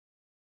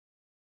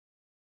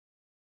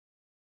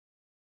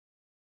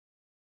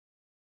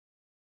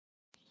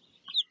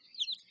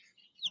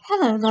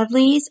Hello,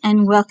 lovelies,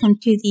 and welcome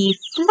to the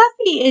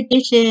fluffy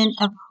edition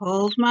of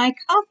Hold My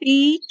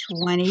Coffee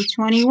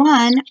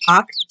 2021,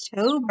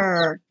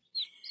 October.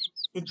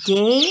 The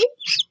day?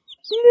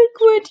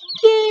 Look what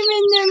came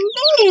in the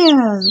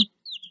mail!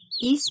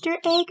 Easter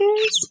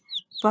eggers,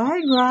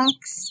 barred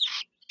rocks,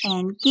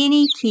 and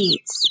guinea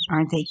keats.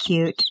 Aren't they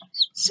cute?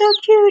 So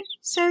cute,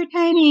 so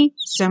tiny,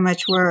 so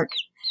much work.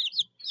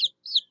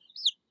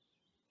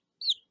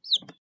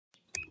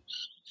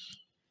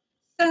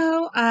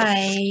 So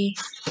I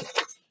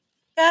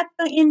got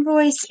the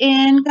invoice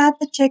in,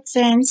 got the chicks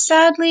in.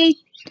 Sadly,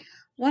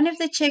 one of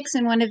the chicks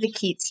and one of the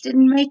keats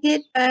didn't make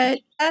it, but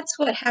that's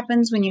what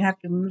happens when you have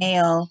to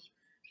mail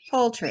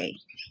poultry.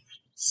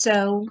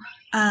 So,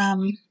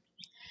 I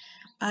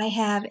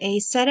have a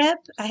setup.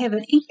 I have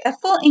a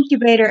full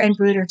incubator and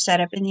brooder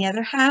setup in the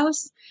other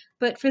house,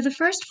 but for the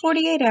first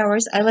 48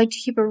 hours, I like to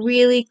keep a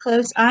really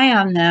close eye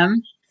on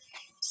them.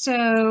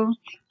 So,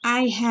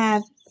 I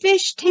have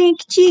fish tank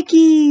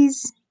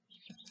chickies.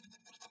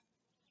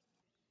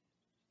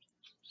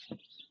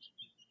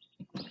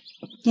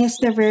 Yes,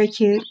 they're very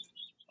cute.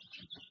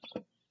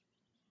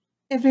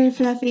 They're very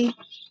fluffy.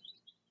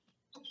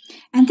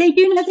 And they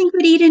do nothing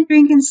but eat and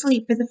drink and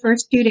sleep for the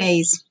first 2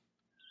 days.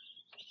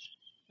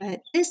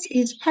 But this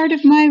is part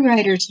of my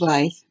writer's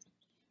life,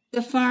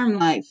 the farm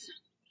life.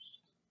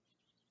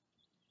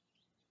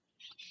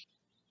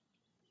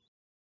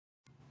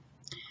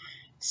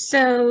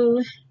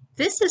 So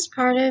this is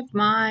part of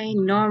my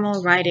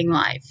normal writing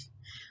life.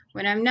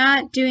 When I'm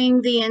not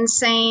doing the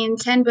insane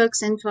 10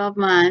 books in 12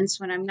 months,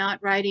 when I'm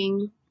not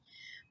writing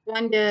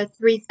 1 to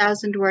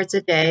 3,000 words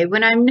a day,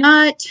 when I'm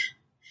not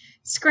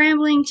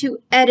scrambling to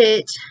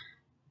edit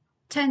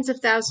tens of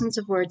thousands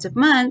of words a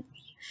month,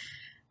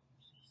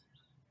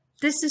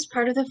 this is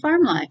part of the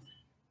farm life,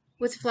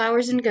 with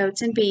flowers and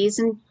goats and bees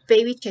and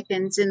baby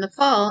chickens in the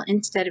fall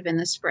instead of in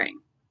the spring.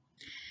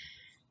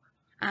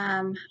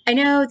 I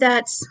know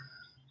that's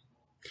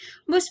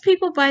most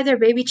people buy their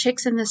baby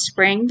chicks in the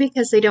spring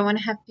because they don't want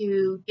to have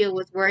to deal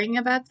with worrying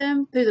about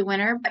them through the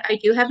winter, but I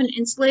do have an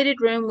insulated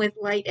room with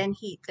light and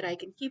heat that I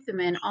can keep them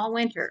in all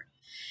winter.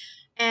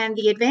 And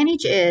the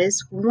advantage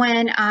is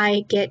when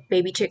I get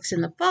baby chicks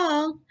in the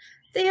fall,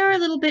 they are a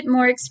little bit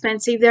more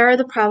expensive. There are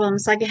the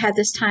problems like I had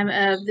this time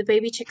of the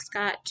baby chicks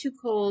got too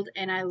cold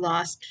and I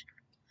lost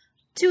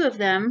 2 of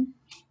them,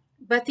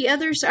 but the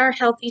others are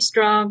healthy,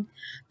 strong.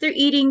 They're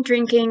eating,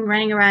 drinking,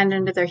 running around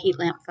under their heat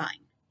lamp fine.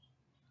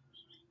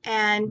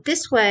 And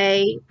this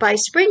way, by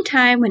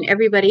springtime, when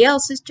everybody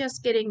else is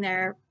just getting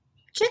their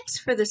chicks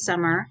for the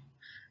summer,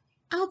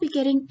 I'll be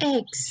getting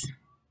eggs.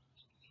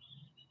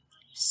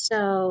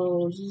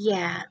 So,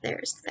 yeah,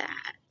 there's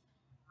that.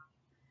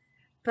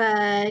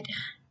 But,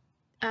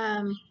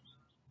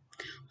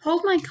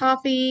 Hold My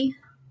Coffee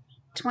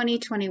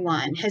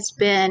 2021 has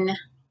been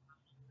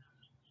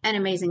an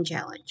amazing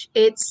challenge.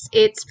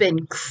 It's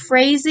been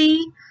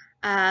crazy.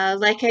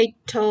 Like I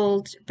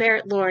told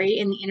Barrett Laurie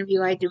in the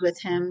interview I did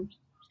with him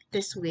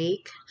this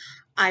week,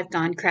 I've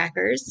gone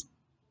crackers.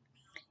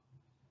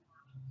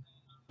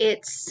 I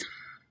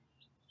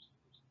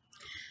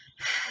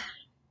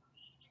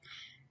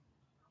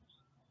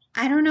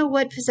don't know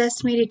what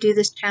possessed me to do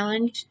this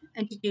challenge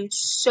and to do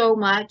so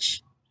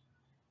much,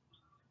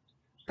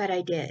 but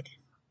I did.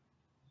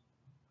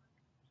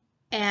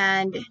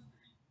 And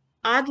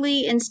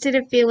oddly, instead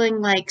of feeling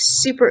like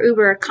super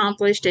uber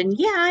accomplished and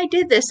yeah, I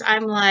did this,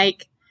 I'm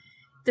like,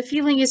 the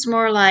feeling is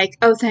more like,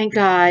 oh, thank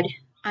God,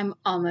 I'm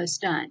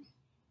almost done.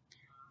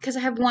 Because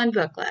I have 1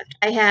 book left.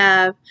 I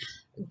have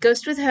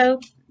Ghost with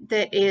Hope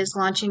that is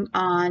launching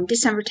on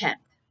December 10th.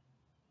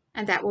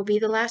 And that will be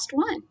the last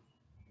one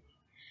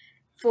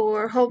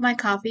for Hold My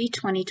Coffee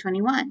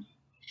 2021.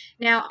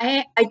 Now,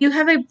 I do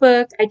have a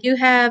book. I do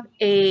have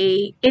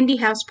a Indie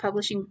House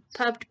Publishing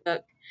pubbed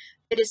book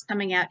that is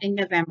coming out in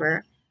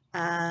November.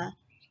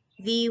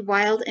 The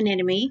Wild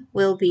Anemone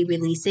will be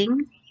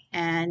releasing,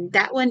 and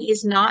that one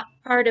is not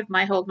part of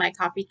my Hold My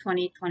Coffee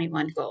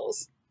 2021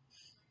 goals.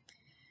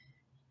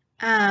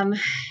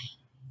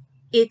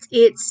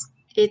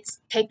 It's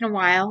taken a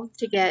while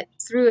to get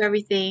through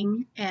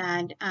everything,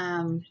 and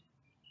I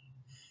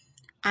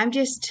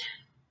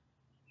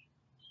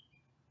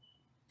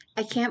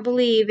can't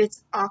believe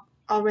it's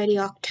already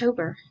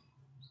October.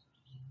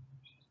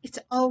 It's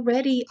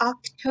already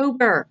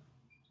October.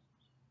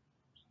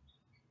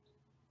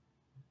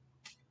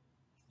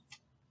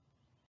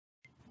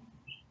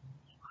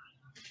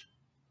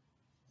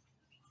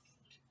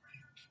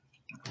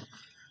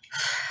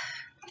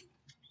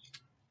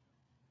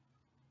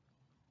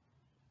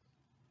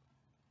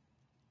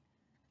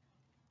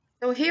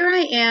 So here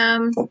I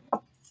am,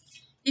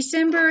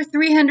 December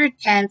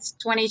 310th,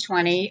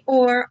 2020,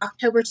 or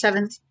October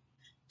 7th,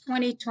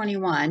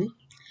 2021,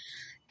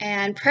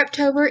 and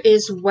Preptober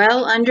is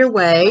well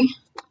underway.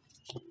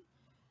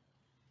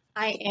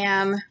 I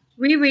am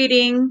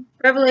rereading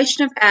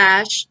Revelation of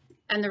A.S.H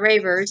and the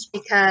Ravers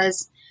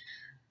because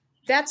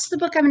that's the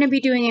book I'm going to be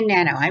doing in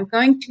Nano. I'm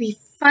going to be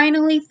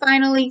finally,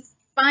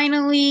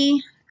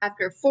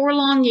 after 4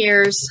 long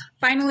years,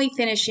 finally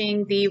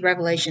finishing the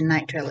Revelation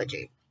Night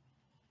Trilogy.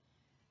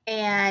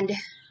 And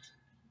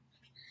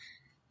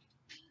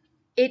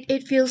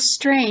it feels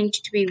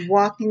strange to be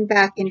walking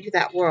back into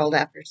that world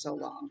after so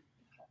long.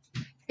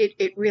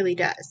 It really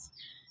does.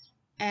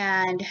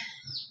 And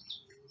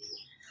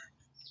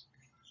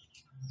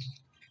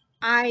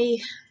I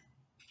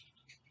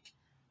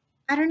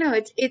I don't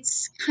know,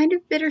 it's kind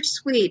of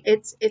bittersweet.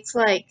 It's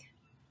like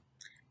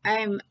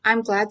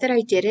I'm glad that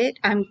I did it.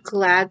 I'm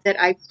glad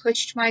that I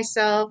pushed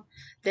myself,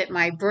 that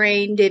my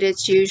brain did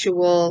its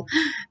usual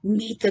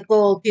meet the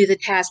goal, do the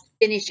task,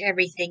 finish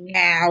everything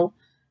now,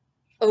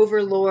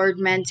 overlord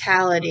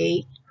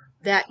mentality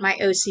that my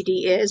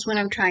OCD is when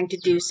I'm trying to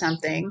do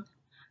something.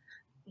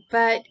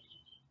 But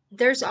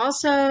there's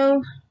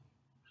also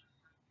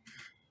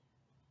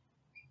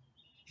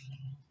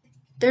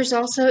it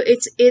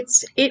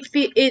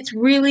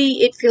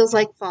feels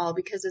like fall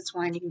because it's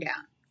winding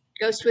down.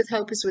 Ghost with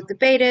Hope is with the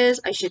betas.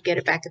 I should get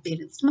it back at the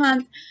end of this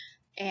month.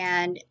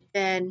 And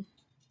then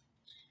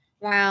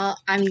while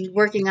I'm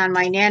working on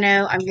my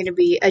Nano, I'm going to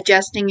be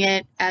adjusting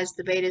it as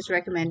the betas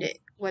recommend it,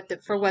 what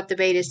the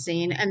beta's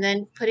seen, and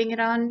then putting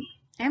it on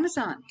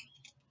Amazon.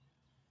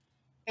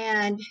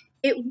 And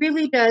it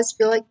really does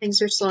feel like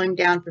things are slowing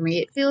down for me.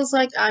 It feels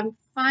like I'm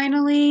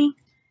finally,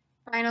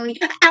 ow,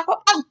 ow,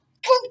 ow,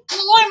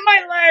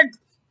 my leg.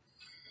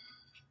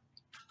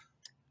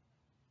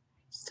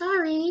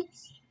 Sorry.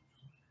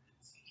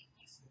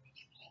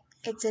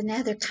 It's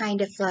another kind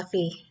of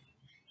fluffy.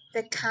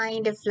 The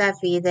kind of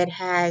fluffy that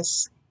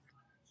has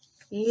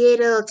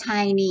little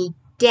tiny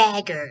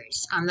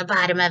daggers on the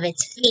bottom of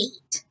its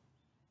feet.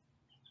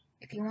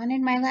 If you want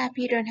in my lap,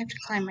 you don't have to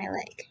climb my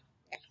leg.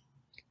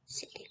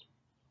 Sit.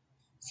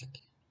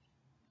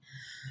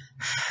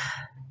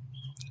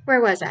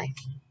 Where was I?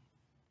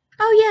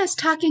 Oh yes,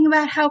 talking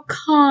about how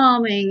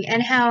calming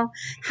and how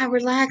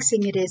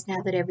relaxing it is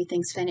now that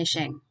everything's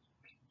finishing.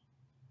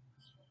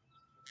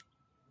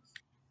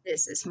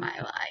 This is my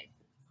life.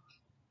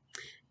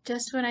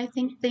 Just when I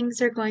think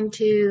things are going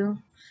to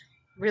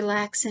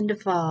relax into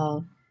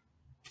fall.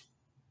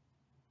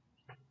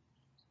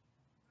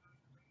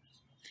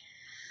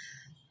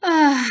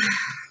 Ah,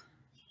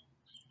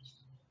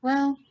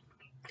 well,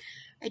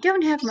 I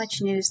don't have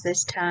much news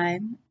this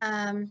time.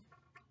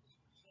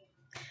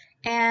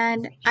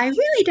 And I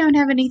really don't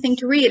have anything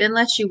to read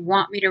unless you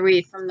want me to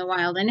read from the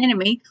Wild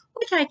Anemone,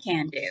 which I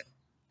can do.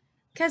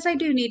 Because I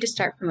do need to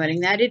start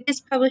promoting that. It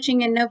is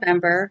publishing in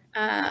November.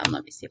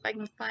 Let me see if I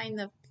can find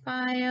the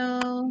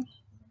file.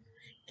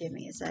 Give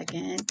me a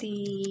second.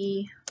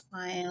 The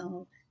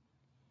Wild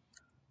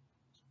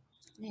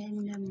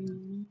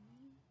Anemone.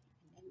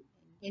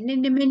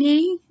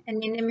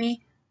 Anemone.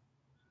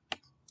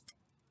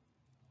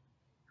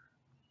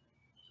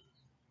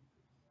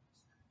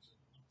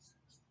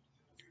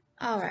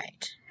 All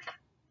right.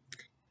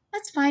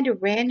 Let's find a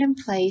random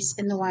place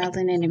in the Wild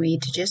Anemone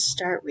to just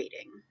start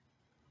reading.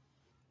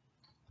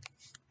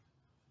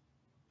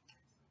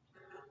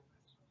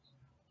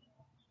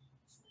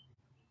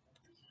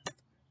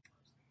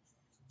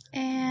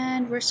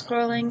 And we're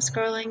scrolling.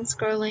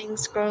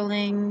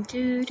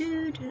 Do,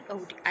 do, do.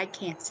 Oh, I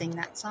can't sing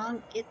that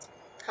song. It's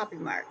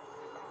copyright.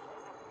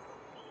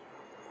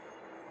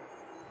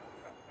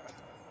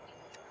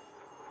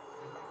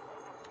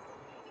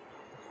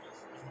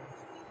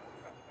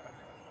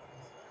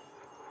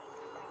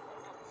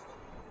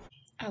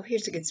 Oh,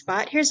 here's a good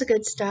spot. Here's a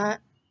good start.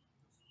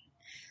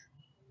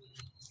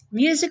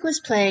 Music was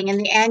playing and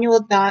the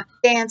annual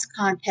dance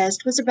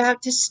contest was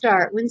about to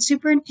start when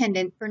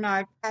Superintendent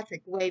Bernard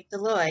Patrick waved to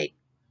Lloyd.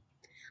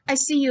 I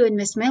see you and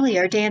Miss Millie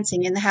are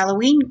dancing in the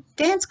Halloween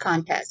dance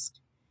contest.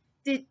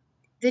 The,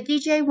 the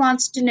DJ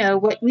wants to know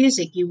what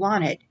music you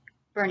wanted,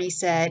 Bernie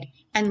said,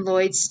 and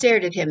Lloyd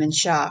stared at him in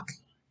shock.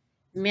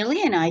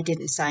 Millie and I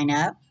didn't sign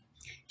up.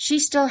 She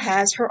still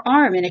has her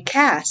arm in a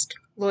cast,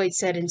 Lloyd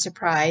said in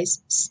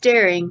surprise,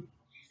 staring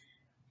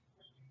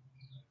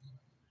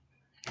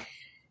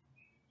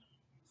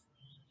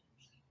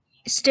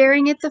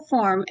at the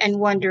form and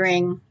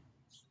wondering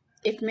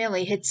if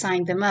Millie had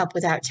signed them up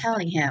without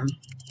telling him.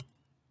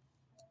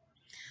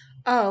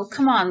 Oh,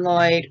 come on,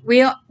 Lloyd.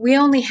 We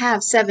only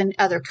have 7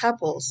 other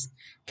couples.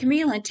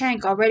 Camille and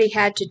Tank already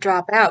had to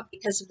drop out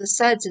because of the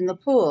suds in the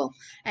pool,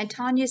 and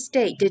Tanya's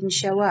date didn't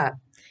show up.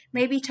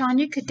 Maybe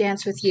Tanya could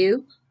dance with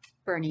you?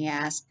 Bernie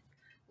asked.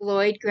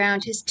 Lloyd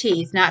ground his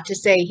teeth, not to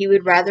say he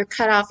would rather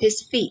cut off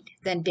his feet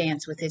than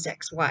dance with his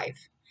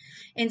ex-wife.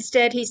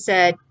 Instead, he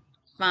said,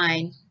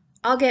 Fine,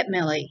 I'll get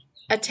Millie.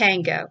 A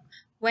tango.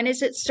 When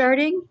is it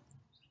starting?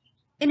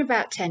 In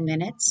about 10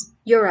 minutes.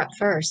 You're up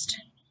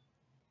first.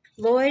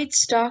 Lloyd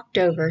stalked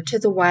over to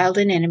the Wild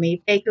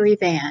Anemone bakery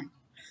van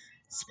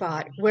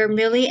spot where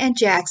Millie and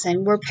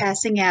Jackson were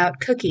passing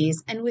out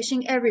cookies and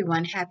wishing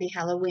everyone happy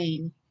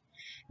Halloween.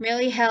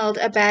 Millie held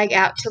a bag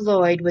out to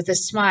Lloyd with a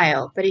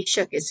smile, but he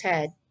shook his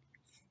head.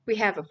 We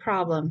have a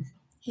problem,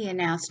 he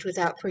announced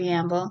without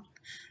preamble.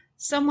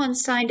 Someone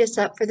signed us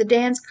up for the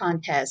dance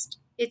contest.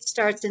 It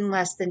starts in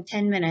less than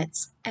 10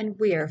 minutes, and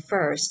we're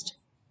first.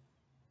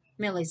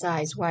 Millie's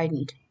eyes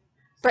widened.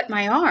 But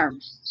my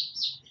arm!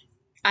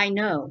 I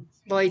know.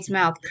 Lloyd's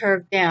mouth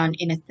curved down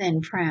in a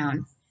thin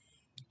frown.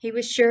 He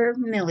was sure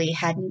Millie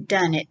hadn't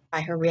done it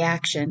by her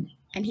reaction,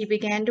 and he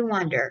began to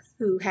wonder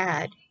who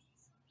had.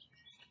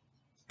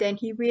 Then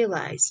he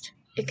realized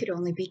it could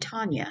only be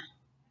Tanya.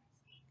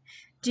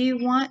 Do you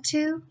want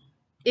to?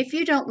 If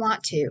you don't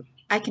want to,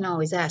 I can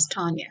always ask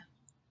Tanya.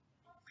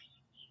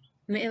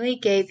 Millie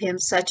gave him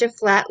such a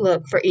flat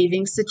look for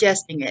even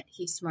suggesting it,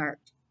 he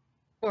smirked.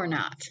 Or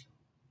not.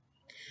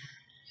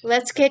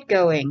 Let's get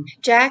going.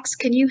 Jax,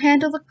 can you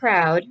handle the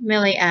crowd?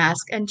 Millie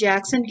asked, and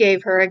Jackson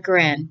gave her a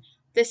grin.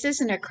 This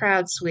isn't a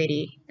crowd,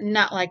 sweetie.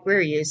 Not like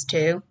we're used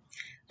to.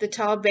 The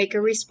tall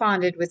baker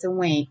responded with a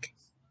wink.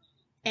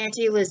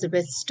 Auntie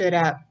Elizabeth stood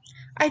up.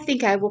 I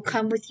think I will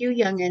come with you,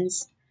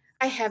 young'uns.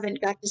 I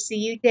haven't got to see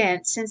you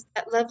dance since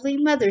that lovely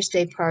Mother's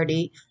Day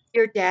party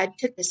your dad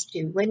took us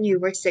to when you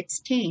were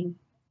 16.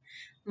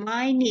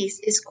 My niece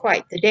is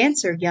quite the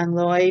dancer, young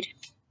Lloyd.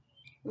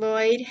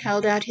 Lloyd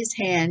held out his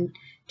hand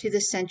to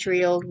the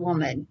century-old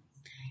woman.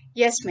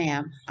 Yes,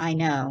 ma'am, I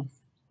know.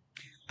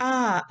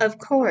 Ah, of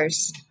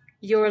course.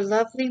 Your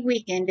lovely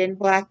weekend in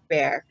Black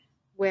Bear,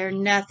 where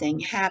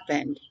nothing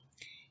happened,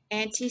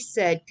 Auntie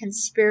said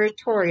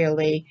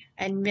conspiratorially,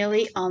 and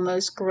Millie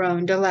almost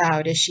groaned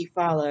aloud as she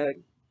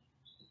followed.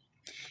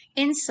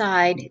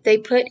 Inside, they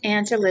put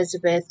Aunt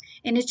Elizabeth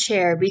in a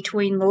chair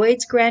between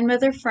Lloyd's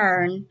grandmother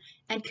Fern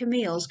and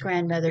Camille's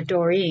grandmother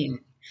Doreen,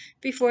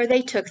 before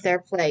they took their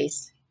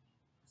place.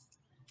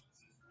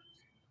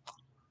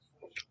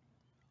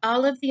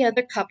 All of the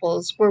other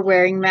couples were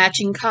wearing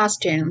matching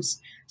costumes,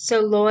 so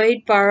Lloyd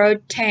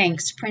borrowed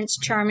Tank's Prince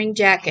Charming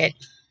jacket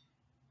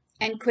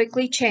and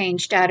quickly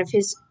changed out of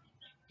his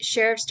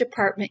Sheriff's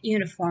Department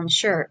uniform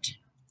shirt.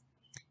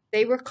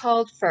 They were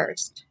called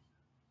first,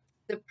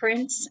 the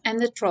Prince and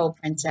the Troll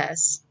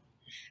Princess.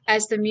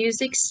 As the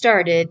music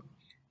started,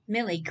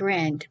 Millie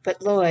grinned,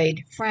 but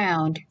Lloyd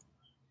frowned.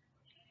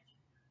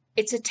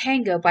 It's a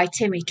tango by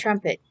Timmy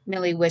Trumpet,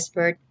 Millie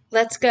whispered.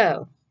 Let's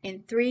go.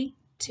 In 3,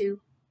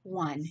 2,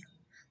 1.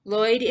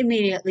 Lloyd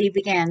immediately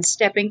began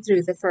stepping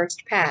through the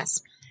first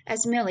pass,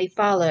 as Millie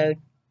followed.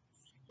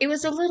 It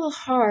was a little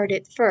hard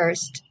at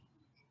first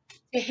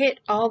to hit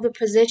all the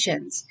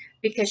positions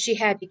because she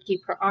had to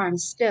keep her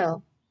arms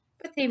still,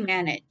 but they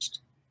managed.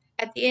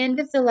 At the end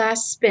of the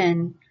last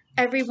spin,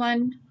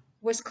 everyone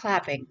was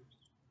clapping.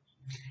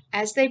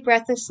 As they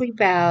breathlessly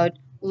bowed,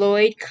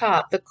 Lloyd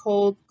caught the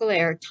cold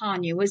glare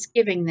Tanya was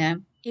giving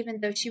them, even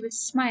though she was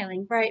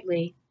smiling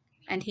brightly,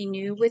 and he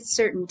knew with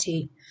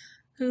certainty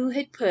who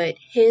had put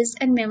his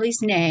and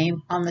Millie's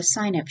name on the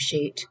sign-up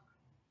sheet.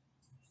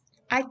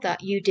 I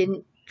thought you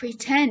didn't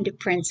pretend,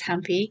 Prince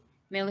Humpy,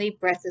 Millie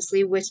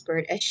breathlessly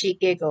whispered as she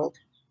giggled.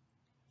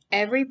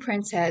 Every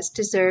princess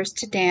deserves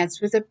to dance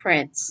with a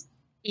prince,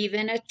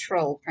 even a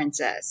troll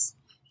princess,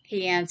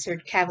 he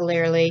answered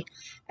cavalierly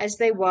as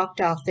they walked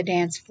off the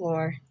dance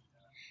floor.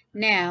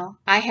 Now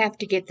I have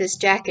to get this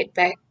jacket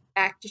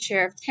back to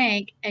Sheriff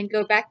Tank and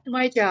go back to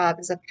my job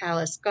as a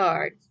palace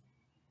guard.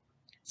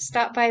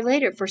 Stop by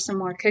later for some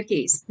more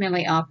cookies,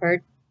 Millie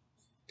offered.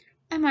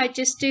 I might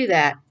just do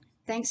that.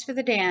 Thanks for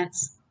the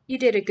dance. You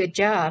did a good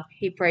job,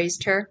 he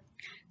praised her.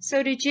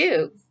 So did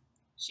you,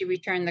 she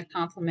returned the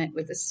compliment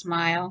with a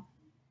smile.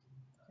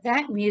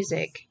 That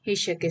music, he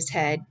shook his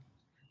head,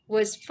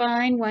 was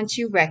fine once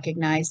you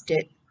recognized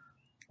it,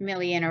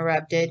 Millie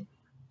interrupted.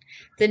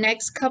 The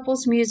next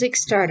couple's music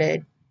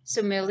started,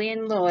 so Millie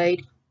and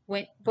Lloyd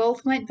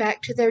both went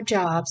back to their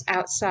jobs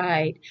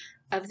outside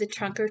of the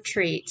trunk or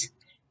treat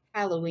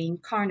Halloween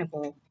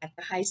carnival at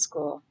the high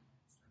school.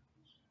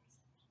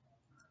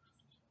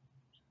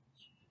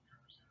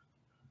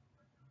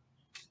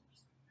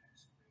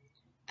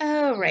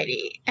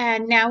 Alrighty,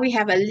 and now we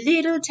have a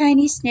little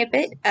tiny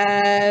snippet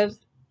of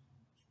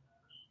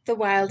the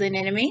Wild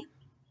Anemone,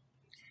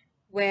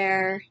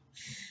 where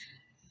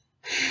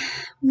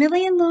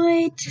Millie and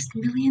Lloyd,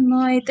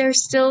 they're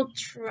still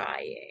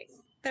trying.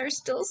 They're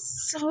still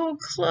so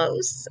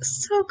close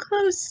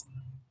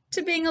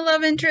to being a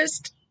love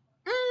interest.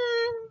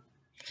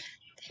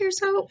 Here's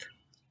hope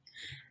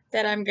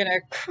that I'm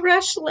gonna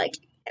crush like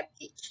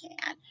Epi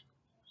can.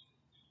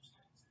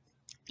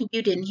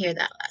 You didn't hear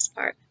that last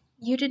part.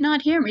 You did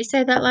not hear me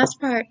say that last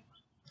part.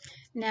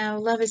 No,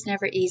 love is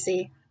never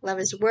easy. Love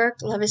is work,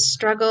 love is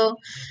struggle,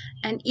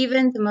 and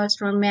even the most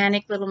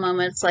romantic little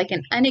moments like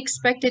an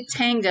unexpected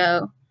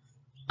tango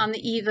on the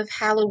eve of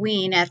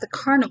Halloween at the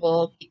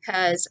carnival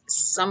because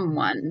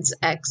someone's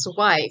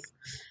ex-wife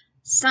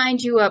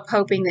signed you up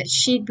hoping that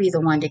she'd be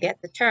the one to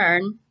get the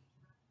turn.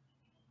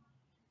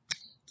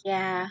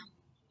 Yeah,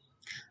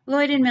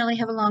 Lloyd and Millie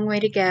have a long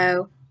way to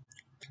go,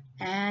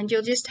 and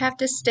you'll just have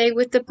to stay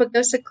with the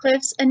Pagosa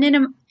Cliffs and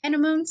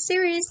Anemone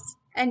series.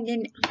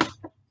 Anemones.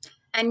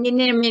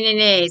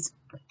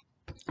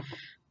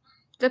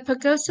 The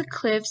Pagosa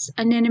Cliffs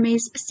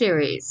Anemones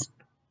series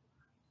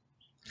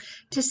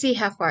to see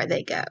how far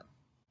they go.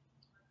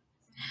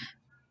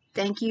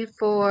 Thank you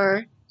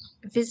for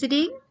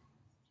visiting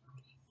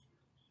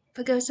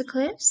Pagosa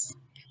Cliffs.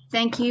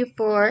 Thank you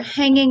for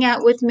hanging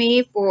out with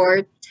me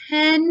for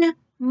 10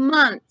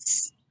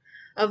 months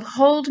of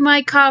Hold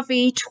My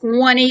Coffee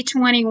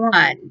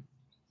 2021.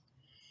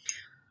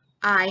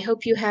 I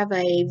hope you have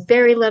a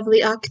very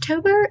lovely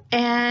October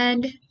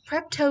and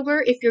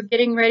Preptober if you're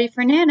getting ready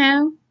for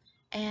Nano,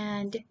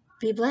 and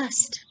be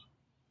blessed.